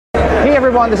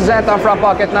everyone, this is Anton from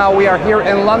Pocket Now. We are here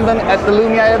in London at the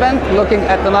Lumia event, looking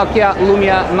at the Nokia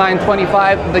Lumia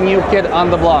 925, the new kid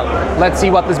on the block. Let's see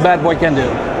what this bad boy can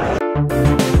do.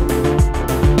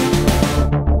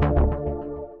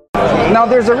 Now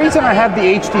there's a reason I have the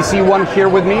HTC One here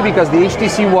with me, because the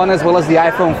HTC One as well as the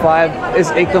iPhone 5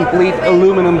 is a complete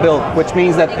aluminum build, which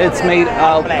means that it's made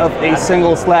out of a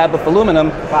single slab of aluminum.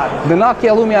 The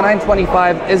Nokia Lumia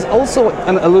 925 is also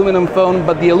an aluminum phone,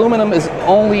 but the aluminum is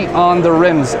only on the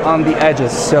rims, on the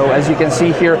edges. So as you can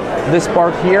see here, this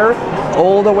part here,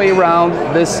 all the way around,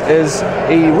 this is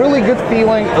a really good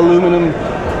feeling aluminum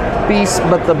piece,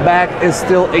 but the back is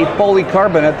still a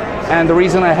polycarbonate. And the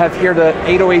reason I have here the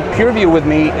 808 PureView with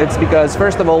me, it's because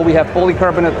first of all we have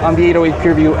polycarbonate on the 808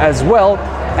 PureView as well,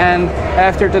 and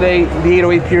after today the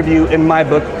 808 PureView in my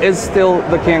book is still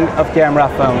the king of camera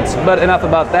phones. But enough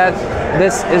about that.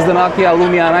 This is the Nokia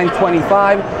Lumia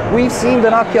 925. We've seen the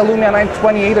Nokia Lumia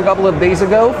 928 a couple of days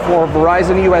ago for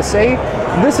Verizon USA.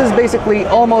 This is basically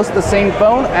almost the same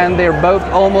phone, and they're both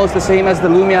almost the same as the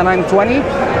Lumia 920.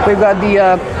 We've got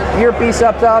the earpiece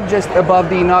up top, just above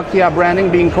the Nokia branding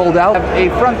being called out. A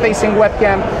front-facing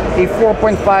webcam, a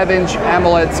 4.5-inch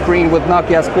AMOLED screen with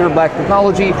Nokia's clear black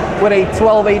technology, with a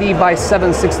 1280 by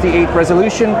 768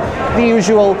 resolution. The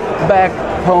usual back,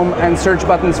 home, and search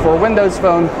buttons for Windows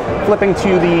Phone. Flipping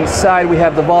to the side, we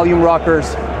have the volume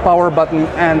rockers, power button,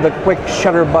 and the quick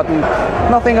shutter button.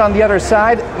 Nothing on the other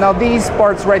side. Now these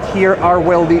parts right here are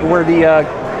where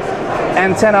the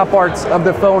antenna parts of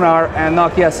the phone are, and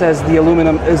Nokia says the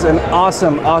aluminum is an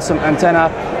awesome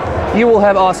antenna. You will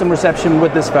have awesome reception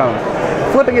with this phone.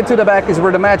 Flipping it to the back is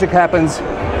where the magic happens.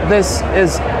 This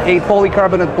is a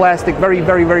polycarbonate plastic,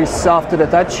 very soft to the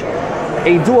touch.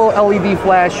 A dual LED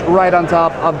flash right on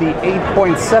top of the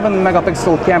 8.7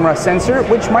 megapixel camera sensor,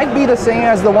 which might be the same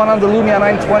as the one on the Lumia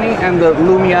 920 and the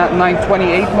Lumia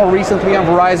 928 more recently on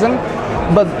Verizon.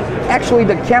 But actually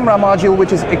the camera module,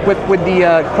 which is equipped with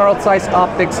the Carl Zeiss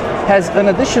optics, has an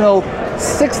additional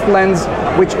 6th lens,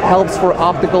 which helps for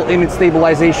optical image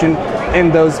stabilization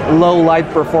in those low light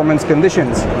performance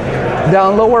conditions.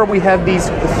 Down lower we have these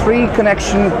 3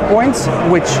 connection points,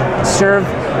 which serve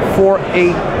for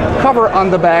a cover on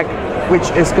the back, which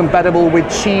is compatible with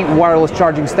Qi wireless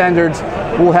charging standards.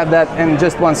 We'll have that in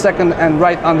just 1 second. And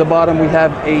right on the bottom we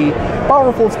have a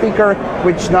powerful speaker,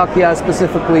 which Nokia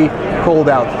specifically called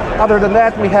out. Other than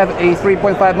that, we have a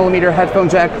 3.5mm headphone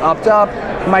jack up top,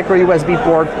 micro USB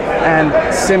port,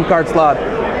 and SIM card slot.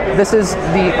 This is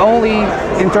the only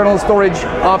internal storage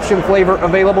option flavor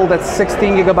available. That's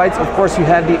 16 gigabytes. Of course, you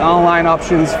have the online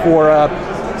options for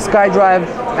SkyDrive.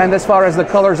 And as far as the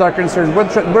colors are concerned, we're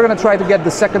going to try to get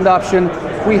the second option.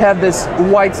 We have this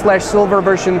white/silver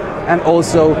version and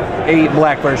also a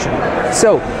black version.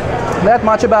 So that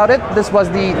much about it. This was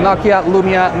the Nokia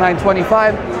Lumia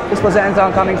 925. This was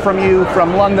Anton coming from you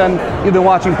from London. You've been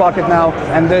watching Pocket Now,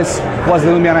 and this was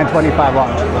the Lumia 925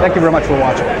 launch. Thank you very much for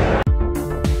watching.